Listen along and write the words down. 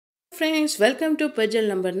Friends, welcome to puzzle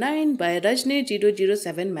number 9 bye Rajni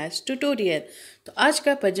 007 maths tutorial. तो आज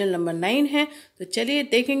का पजल नंबर 9 है। तो चलिए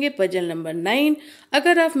देखेंगे पजल नंबर 9।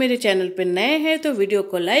 अगर आप मेरे चैनल पर नए हैं तो वीडियो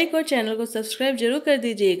को लाइक और चैनल को सब्सक्राइब जरूर कर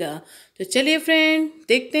दीजिएगा। तो चलिए फ्रेंड,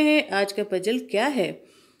 देखते हैं आज का पजल क्या है।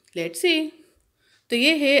 Let's see. तो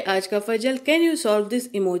ये है आज का puzzle. Can you solve this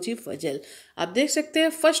emoji puzzle. आप देख सकते हैं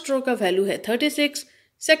फर्स्ट रो का वैल्यू है 36,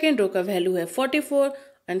 सेकेंड रो का वैल्यू है 44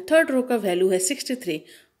 एंड थर्ड रो का वैल्यू है 63।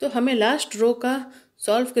 तो हमें लास्ट रो का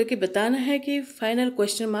सॉल्व करके बताना है कि फाइनल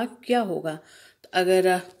क्वेश्चन मार्क क्या होगा। तो अगर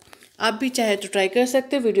आप भी चाहे तो ट्राई कर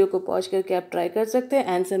सकते हैं, वीडियो को पॉज करके आप ट्राई कर सकते हैं,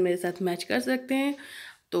 आंसर मेरे साथ मैच कर सकते हैं।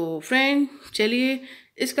 तो फ्रेंड चलिए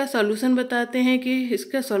इसका सॉल्यूशन बताते हैं कि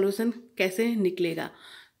इसका सॉल्यूशन कैसे निकलेगा।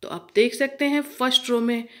 तो आप देख सकते हैं फर्स्ट रो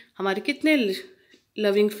में हमारे कितने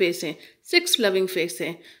लविंग फेस हैं, 6 लविंग फेस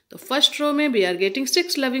हैं। तो फर्स्ट रो में we are getting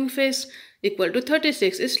 6 loving face equal to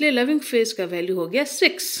 36, इसलिए लविंग फेस का वैल्यू हो गया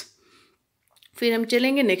 6। फिर हम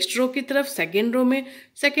चलेंगे नेक्स्ट रो की तरफ। सेकेंड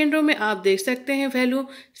रो में आप देख सकते हैं वैल्यू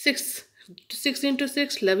 6 इंटू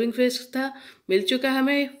 6 लविंग फेस था, मिल चुका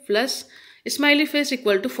हमें, plus smiley face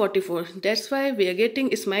equal to 44। That's why we are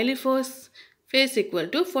getting smiley face equal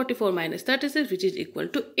to 44 minus 36 which is equal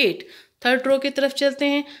to 8। Third row की तरफ चलते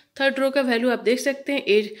हैं। थर्ड रो का वैल्यू आप देख सकते हैं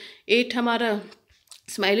 8 हमारा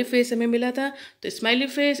स्माइली फेस हमें मिला था। तो smiley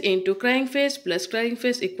face into crying face plus crying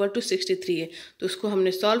face equal to 63 है। तो उसको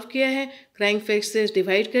हमने सॉल्व किया है, क्राइंग फेस से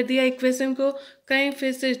डिवाइड कर दिया इक्वेशन को। क्राइंग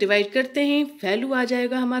फेस से डिवाइड करते ही वैल्यू आ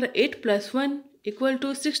जाएगा हमारा 8 + 1 equal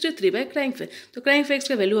to 63 by crying face. तो क्राइंग फेस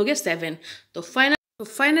का वैल्यू हो गया 7। तो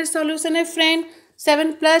फाइनल सॉल्यूशन है फ्रेंड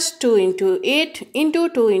 7 + 2 इंटू 8 इंटू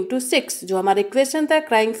 2 इंटू 6, जो हमारा इक्वेशन था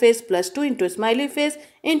crying face plus 2 into smiley face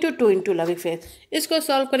into 2 into loving face. इसको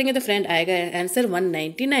सॉल्व करेंगे तो फ्रेंड आएगा आंसर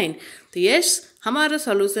 199। तो यस, हमारा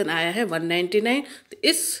सॉल्यूशन आया है 199। तो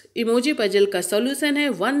इस इमोजी पजल का सॉल्यूशन है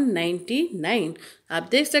 199। आप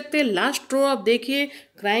देख सकते हैं लास्ट रो आप देखिए,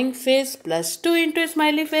 crying face plus 2 into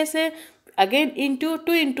smiley face है, again into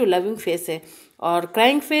 2 into loving face है, और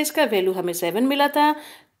क्राइंग फेस का वैल्यू हमें 7 मिला था,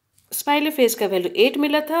 स्माइली फेस का वैल्यू 8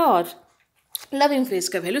 मिला था और लविंग फेस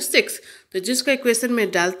का वैल्यू 6। तो जिसका इक्वेशन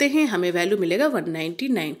में डालते हैं हमें वैल्यू मिलेगा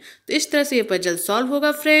 199। तो इस तरह से ये पजल सॉल्व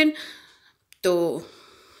होगा फ्रेंड। तो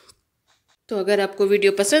अगर आपको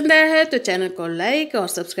वीडियो पसंद आया है तो चैनल को लाइक और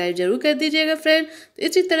सब्सक्राइब जरूर कर दीजिएगा फ्रेंड। तो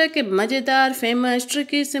इसी तरह के मज़ेदार, फेमस,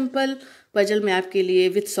 ट्रिकी, सिंपल पजल मैं आपके लिए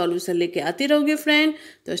विथ सॉल्यूशन लेके आती रहूँगी फ्रेंड।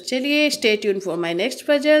 तो चलिए stay tune for my next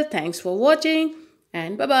puzzle. Thanks for watching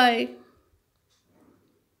and bye bye.